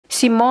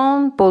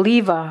Simón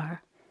Bolívar,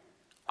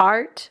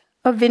 Art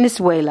of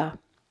Venezuela.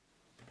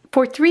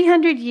 For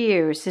 300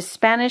 years, the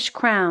Spanish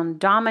crown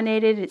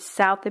dominated its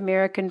South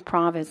American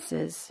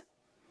provinces.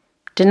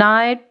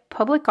 Denied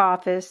public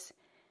office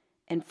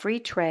and free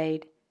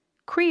trade,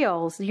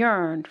 Creoles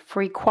yearned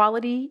for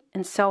equality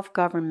and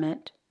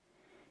self-government.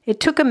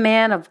 It took a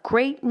man of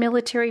great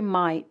military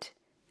might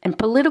and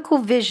political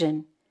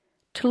vision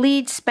to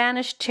lead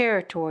Spanish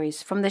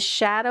territories from the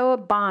shadow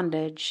of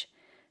bondage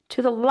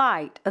to the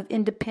light of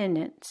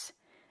independence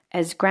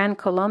as Gran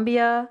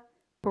Colombia,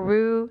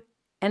 Peru,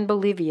 and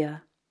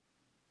Bolivia.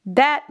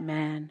 That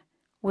man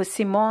was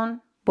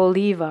Simón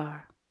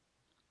Bolívar.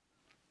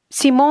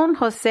 Simón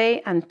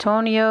José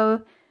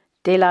Antonio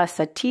de la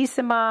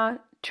Santísima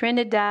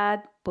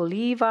Trinidad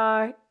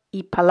Bolívar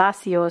y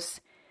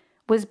Palacios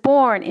was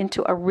born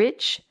into a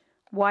rich,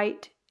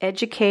 white,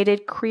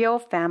 educated Creole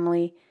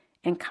family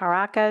in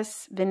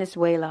Caracas,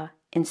 Venezuela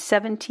in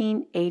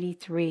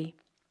 1783.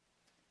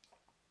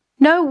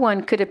 No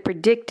one could have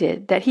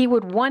predicted that he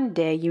would one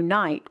day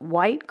unite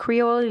white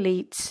Creole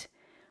elites,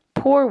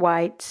 poor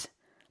whites,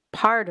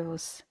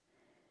 pardos,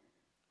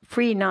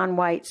 free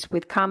non-whites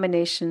with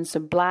combinations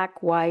of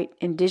black, white,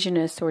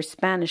 indigenous, or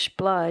Spanish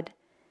blood,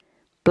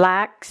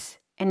 blacks,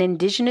 and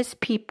indigenous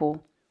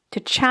people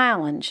to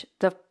challenge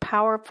the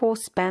powerful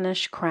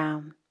Spanish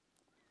crown.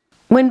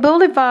 When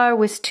Bolivar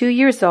was 2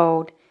 years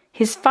old,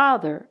 his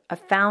father, a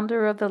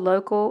founder of the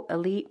local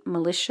elite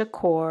militia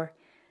corps,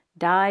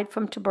 died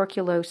from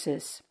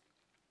tuberculosis.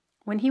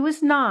 When he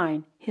was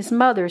 9, his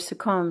mother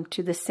succumbed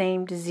to the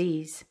same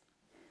disease.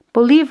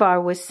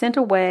 Bolivar was sent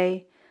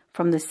away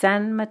from the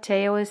San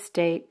Mateo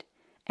estate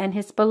and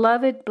his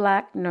beloved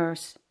black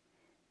nurse,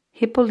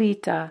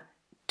 Hippolita,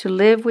 to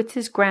live with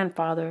his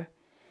grandfather,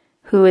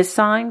 who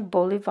assigned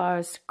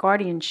Bolivar's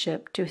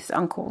guardianship to his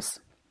uncles.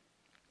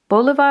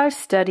 Bolivar's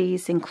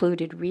studies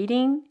included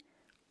reading,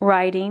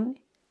 writing,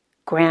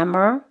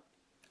 grammar,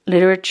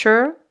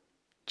 literature,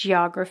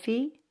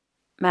 geography,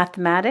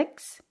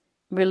 mathematics,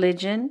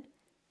 religion,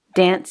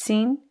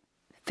 dancing,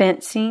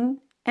 fencing,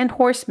 and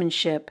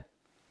horsemanship.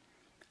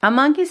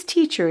 Among his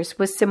teachers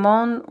was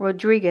Simón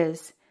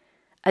Rodriguez,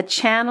 a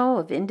channel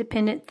of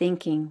independent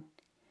thinking.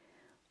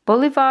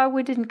 Bolivar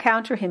would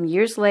encounter him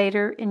years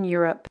later in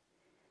Europe.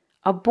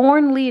 A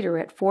born leader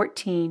at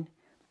 14,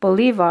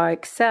 Bolivar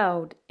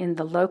excelled in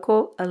the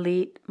local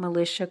elite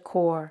militia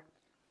corps,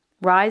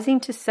 rising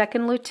to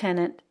second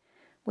lieutenant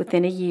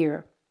within a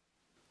year.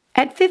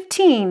 At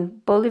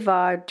 15,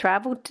 Bolivar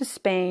traveled to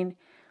Spain,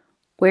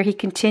 where he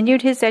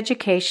continued his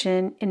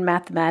education in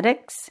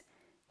mathematics,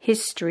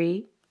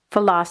 history,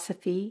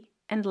 philosophy,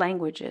 and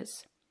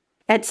languages.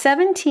 At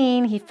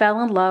 17, he fell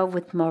in love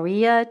with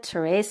Maria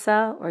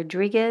Teresa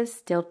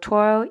Rodriguez del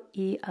Toro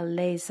y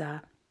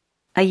Aleza.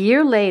 A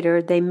year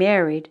later, they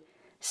married,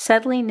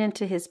 settling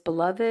into his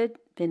beloved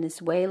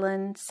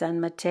Venezuelan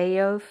San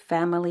Mateo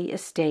family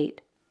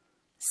estate.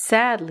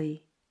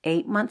 Sadly,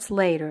 8 months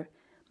later,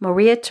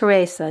 Maria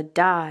Teresa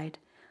died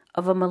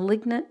of a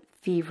malignant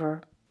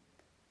fever.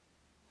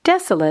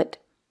 Desolate,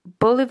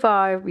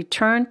 Bolivar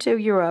returned to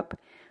Europe,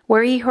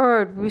 where he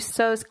heard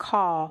Rousseau's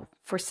call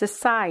for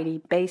society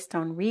based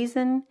on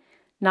reason,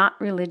 not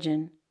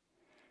religion.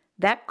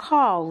 That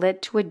call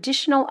led to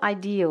additional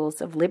ideals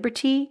of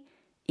liberty,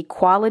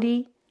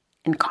 equality,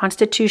 and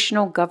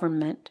constitutional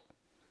government.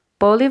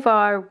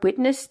 Bolivar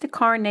witnessed the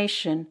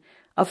coronation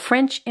of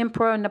French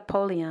Emperor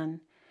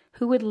Napoleon,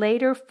 who would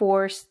later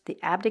force the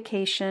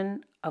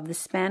abdication of the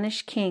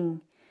Spanish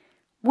king,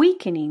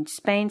 weakening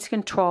Spain's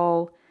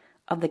control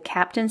of the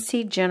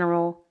Captaincy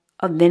General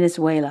of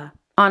Venezuela.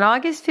 On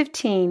August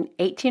 15,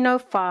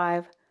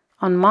 1805,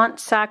 on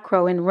Monte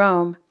Sacro in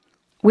Rome,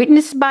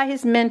 witnessed by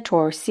his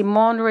mentor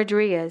Simón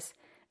Rodriguez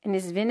and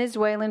his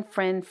Venezuelan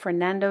friend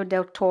Fernando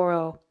del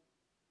Toro,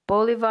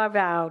 Bolivar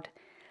vowed,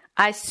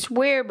 "I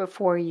swear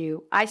before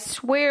you, I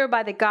swear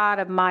by the God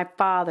of my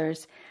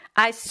fathers,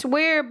 I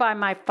swear by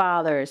my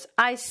fathers,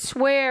 I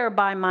swear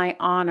by my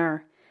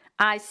honor,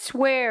 I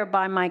swear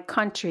by my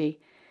country,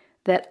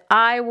 that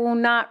I will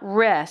not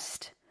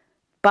rest,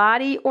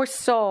 body or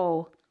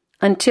soul,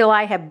 until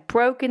I have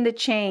broken the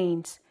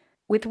chains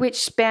with which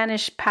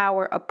Spanish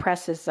power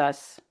oppresses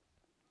us."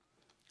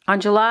 On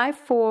July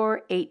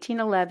 4,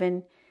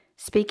 1811,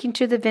 speaking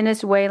to the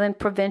Venezuelan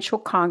Provincial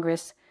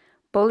Congress,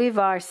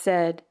 Bolivar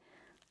said,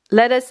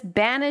 "Let us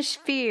banish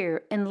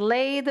fear and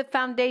lay the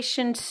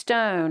foundation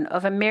stone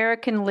of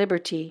American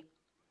liberty."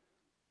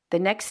 The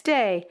next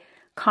day,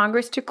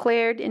 Congress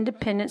declared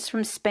independence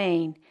from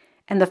Spain,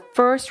 and the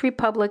first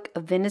Republic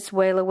of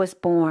Venezuela was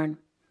born.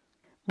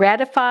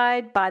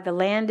 Ratified by the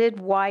landed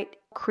white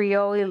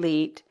Creole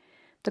elite,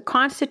 the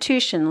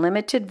Constitution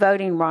limited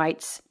voting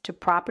rights to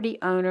property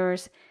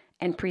owners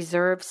and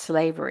preserved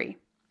slavery.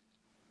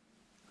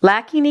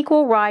 Lacking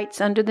equal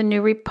rights under the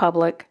new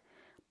republic,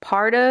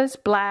 pardos,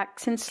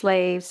 blacks, and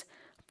slaves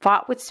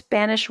fought with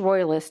Spanish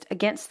royalists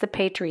against the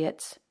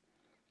patriots.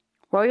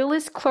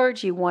 Royalist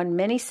clergy won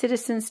many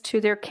citizens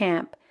to their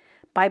camp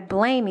by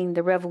blaming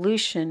the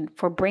revolution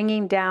for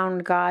bringing down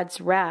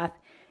God's wrath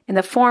in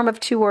the form of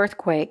 2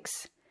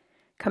 earthquakes.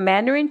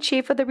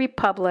 Commander-in-Chief of the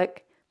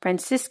Republic,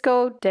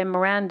 Francisco de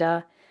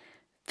Miranda,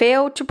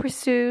 failed to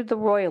pursue the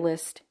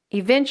Royalists,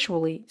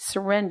 eventually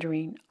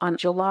surrendering on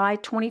July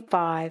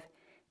 25,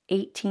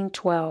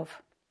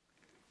 1812.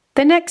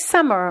 The next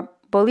summer,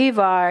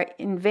 Bolivar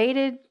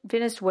invaded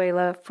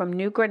Venezuela from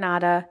New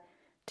Granada,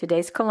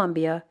 today's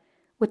Colombia,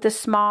 with a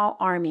small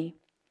army.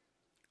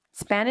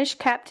 Spanish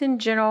Captain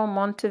General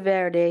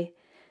Monteverde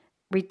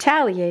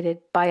retaliated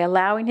by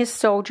allowing his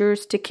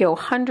soldiers to kill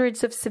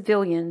hundreds of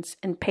civilians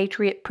and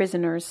patriot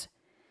prisoners.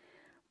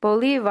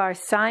 Bolivar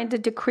signed a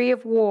decree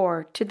of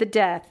war to the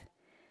death.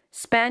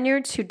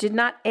 Spaniards who did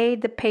not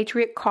aid the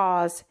patriot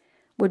cause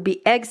would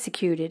be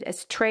executed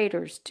as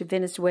traitors to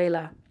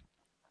Venezuela.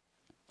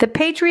 The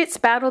patriots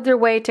battled their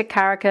way to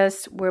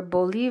Caracas, where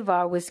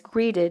Bolivar was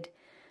greeted,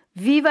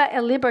 "Viva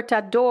el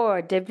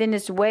Libertador de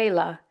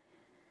Venezuela!"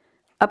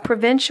 A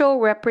provincial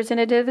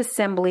representative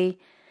assembly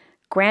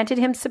granted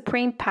him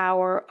supreme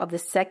power of the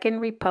Second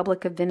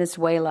Republic of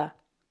Venezuela.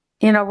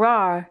 In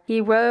Arar, he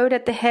rode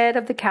at the head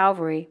of the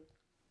cavalry,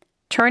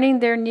 turning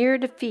their near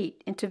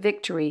defeat into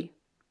victory.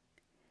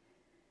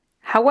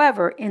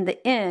 However, in the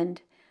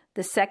end,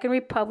 the Second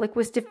Republic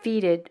was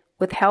defeated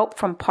with help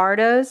from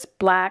Pardos,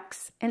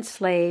 blacks, and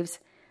slaves,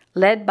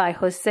 led by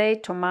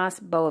José Tomás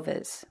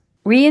Boves.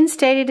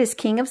 Reinstated as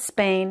King of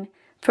Spain,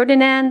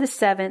 Ferdinand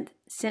VII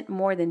sent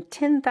more than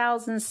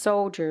 10,000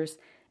 soldiers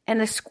and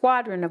a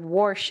squadron of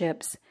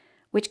warships,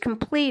 which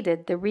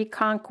completed the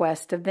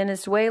reconquest of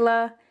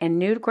Venezuela and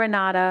New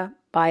Granada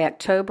by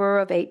October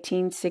of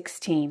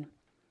 1816.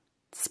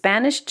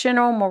 Spanish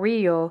General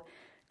Morillo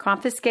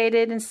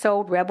confiscated and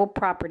sold rebel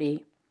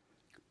property.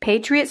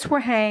 Patriots were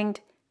hanged,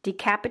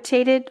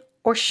 decapitated,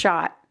 or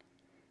shot.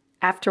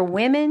 After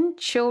women,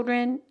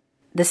 children,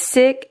 the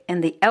sick,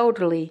 and the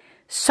elderly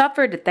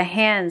suffered at the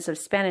hands of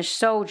Spanish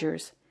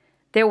soldiers,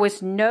 there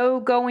was no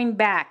going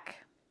back.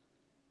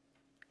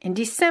 In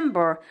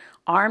December,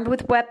 armed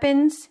with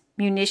weapons,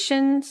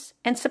 munitions,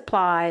 and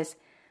supplies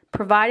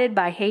provided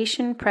by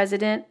Haitian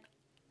President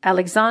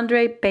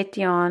Alexandre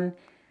Pétion,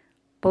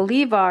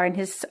 Bolivar and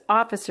his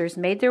officers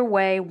made their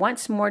way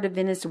once more to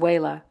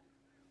Venezuela.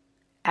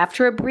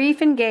 After a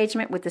brief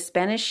engagement with the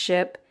Spanish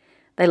ship,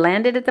 they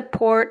landed at the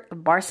port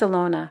of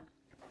Barcelona.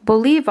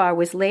 Bolivar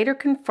was later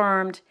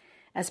confirmed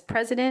as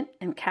President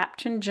and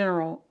Captain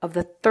General of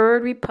the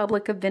Third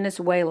Republic of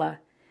Venezuela,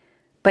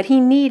 but he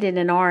needed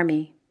an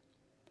army.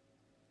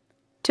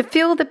 To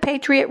fill the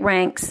patriot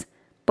ranks,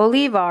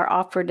 Bolivar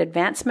offered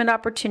advancement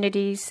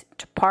opportunities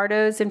to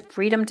Pardos and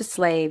freedom to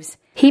slaves.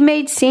 He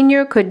made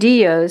senior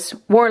caudillos,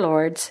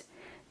 warlords,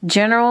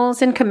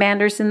 generals, and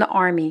commanders in the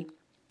army,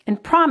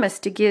 and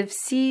promised to give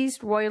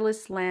seized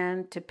royalist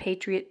land to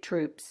patriot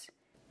troops.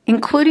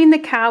 Including the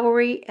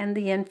cavalry and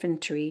the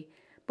infantry,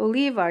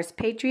 Bolivar's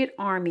patriot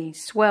army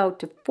swelled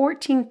to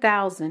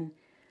 14,000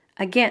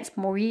 against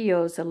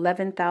Morillo's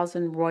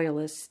 11,000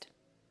 royalists.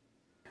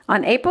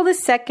 On April 2,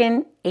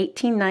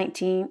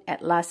 1819,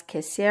 at Las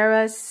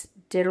Caseras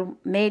del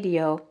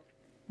Medio,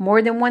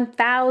 more than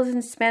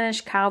 1,000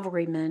 Spanish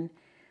cavalrymen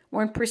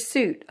were in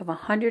pursuit of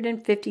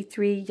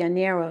 153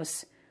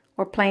 llaneros,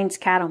 or plains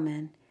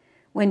cattlemen,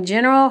 when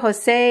General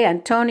José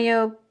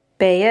Antonio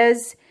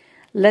Baez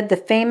led the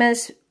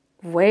famous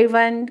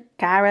Vuelvan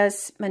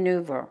Caras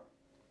maneuver.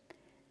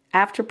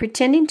 After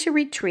pretending to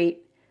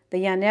retreat,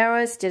 the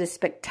llaneros did a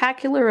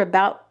spectacular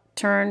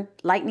about-turn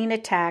lightning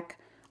attack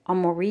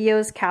on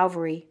Morillo's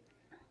cavalry.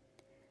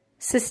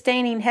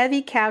 Sustaining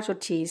heavy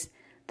casualties,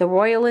 the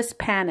royalists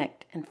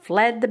panicked and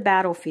fled the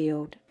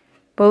battlefield.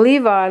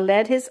 Bolivar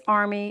led his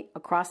army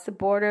across the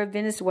border of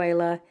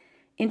Venezuela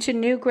into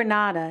New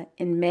Granada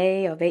in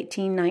May of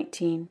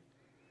 1819.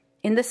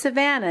 In the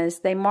savannas,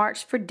 they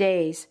marched for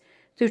days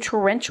through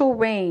torrential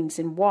rains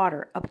and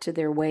water up to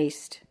their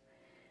waist.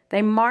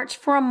 They marched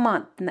for a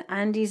month in the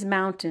Andes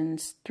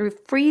Mountains through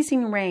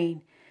freezing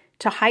rain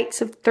to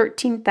heights of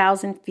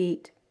 13,000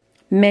 feet.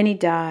 Many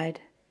died.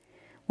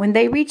 When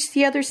they reached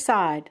the other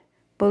side,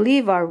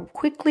 Bolivar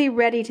quickly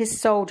readied his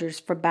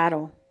soldiers for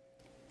battle.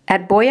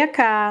 At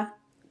Boyacá,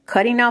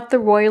 cutting off the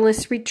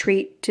royalist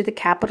retreat to the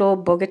capital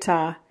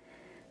Bogotá,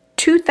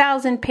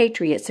 2,000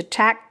 patriots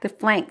attacked the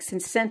flanks and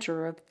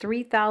center of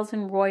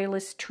 3,000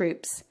 royalist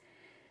troops.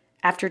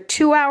 After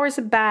 2 hours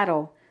of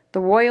battle, the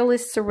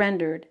royalists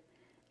surrendered.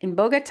 In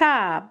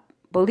Bogotá,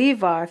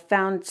 Bolivar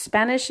found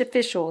Spanish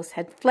officials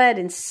had fled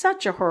in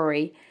such a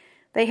hurry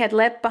they had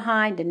left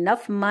behind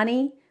enough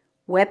money,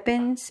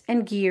 weapons,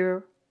 and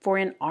gear for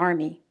an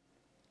army.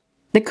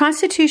 The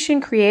Constitution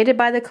created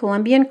by the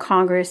Colombian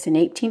Congress in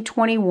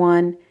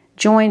 1821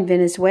 joined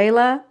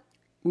Venezuela,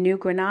 New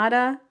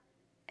Granada,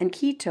 and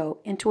Quito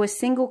into a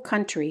single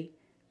country,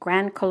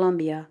 Gran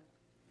Colombia,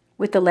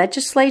 with a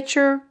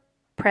legislature,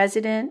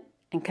 president,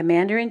 and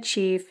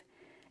commander-in-chief,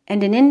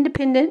 and an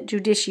independent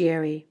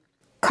judiciary.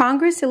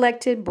 Congress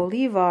elected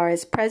Bolivar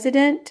as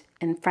president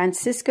and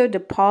Francisco de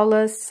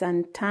Paula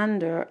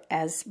Santander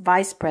as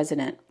vice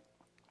president.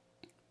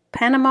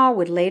 Panama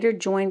would later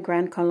join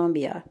Gran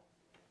Colombia.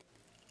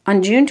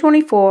 On June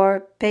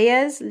 24,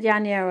 Paez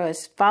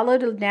Llaneros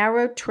followed a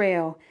narrow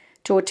trail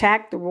to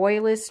attack the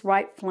Royalist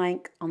right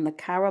flank on the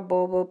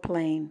Carabobo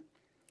Plain.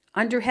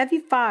 Under heavy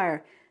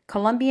fire,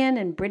 Colombian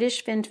and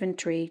British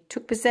infantry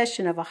took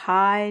possession of a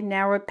high,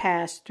 narrow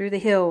pass through the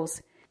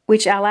hills,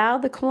 which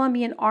allowed the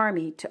Colombian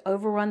army to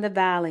overrun the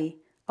valley,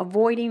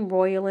 avoiding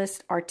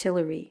Royalist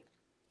artillery.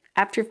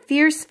 After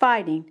fierce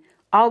fighting,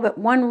 all but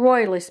one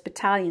Royalist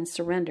battalion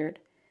surrendered.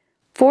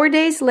 4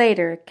 days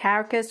later,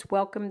 Caracas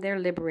welcomed their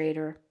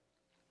liberator.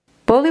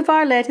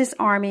 Bolivar led his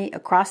army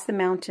across the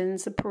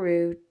mountains of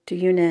Peru to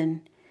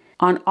Junin.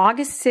 On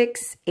August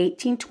 6,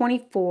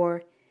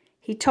 1824,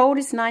 he told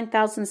his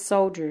 9,000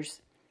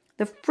 soldiers,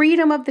 "The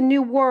freedom of the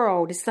New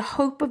World is the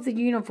hope of the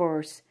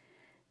universe.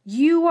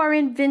 You are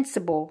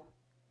invincible."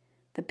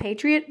 The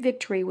Patriot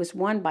victory was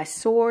won by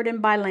sword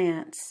and by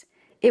lance.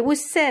 It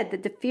was said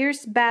that the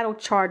fierce battle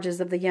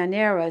charges of the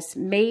Llaneras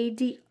made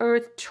the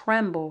earth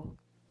tremble.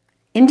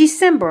 In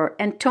December,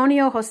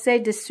 Antonio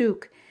José de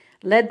Sucre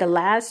led the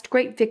last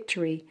great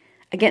victory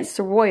against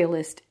the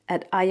Royalists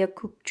at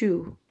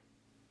Ayacucho.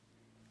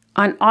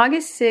 On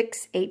August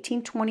 6,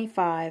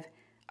 1825,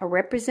 a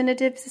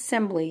representative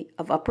assembly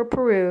of Upper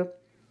Peru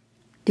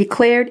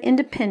declared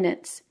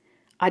independence,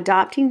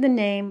 adopting the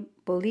name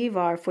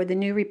Bolivar for the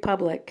new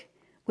republic,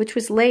 which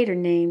was later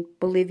named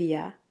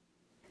Bolivia.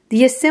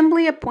 The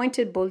assembly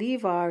appointed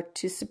Bolivar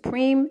to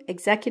supreme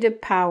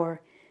executive power,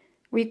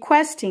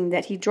 requesting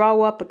that he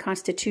draw up a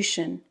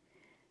constitution.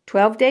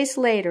 12 days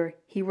later,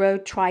 he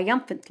rode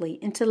triumphantly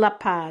into La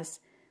Paz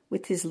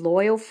with his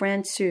loyal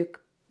friend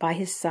Sucre by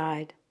his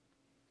side.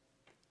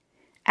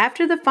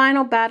 After the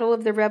final battle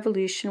of the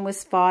revolution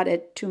was fought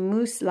at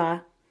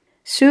Tumusla,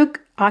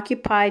 Sucre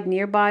occupied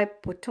nearby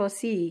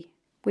Potosi,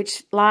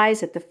 which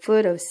lies at the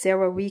foot of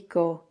Cerro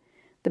Rico,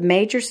 the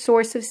major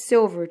source of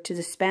silver to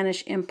the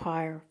Spanish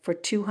Empire for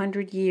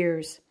 200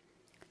 years.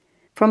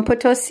 From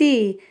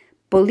Potosi,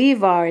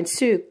 Bolivar and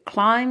Sucre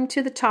climbed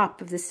to the top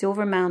of the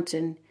Silver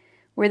Mountain,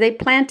 where they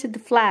planted the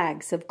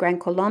flags of Gran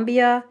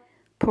Colombia,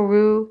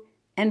 Peru,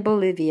 and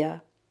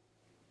Bolivia.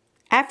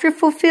 After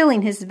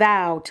fulfilling his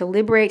vow to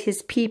liberate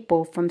his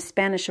people from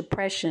Spanish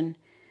oppression,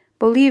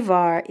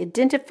 Bolivar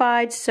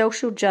identified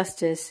social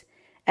justice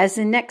as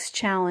the next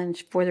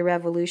challenge for the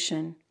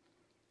revolution.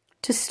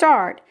 To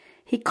start,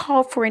 he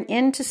called for an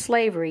end to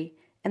slavery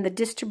and the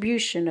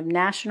distribution of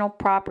national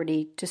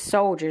property to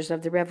soldiers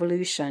of the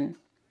revolution.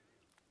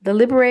 The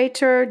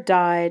liberator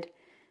died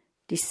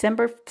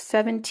December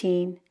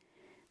 17,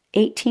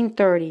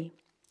 1830,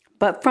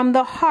 but from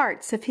the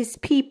hearts of his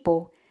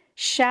people,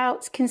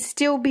 shouts can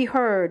still be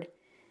heard,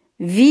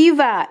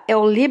 "Viva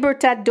el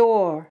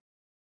Libertador!"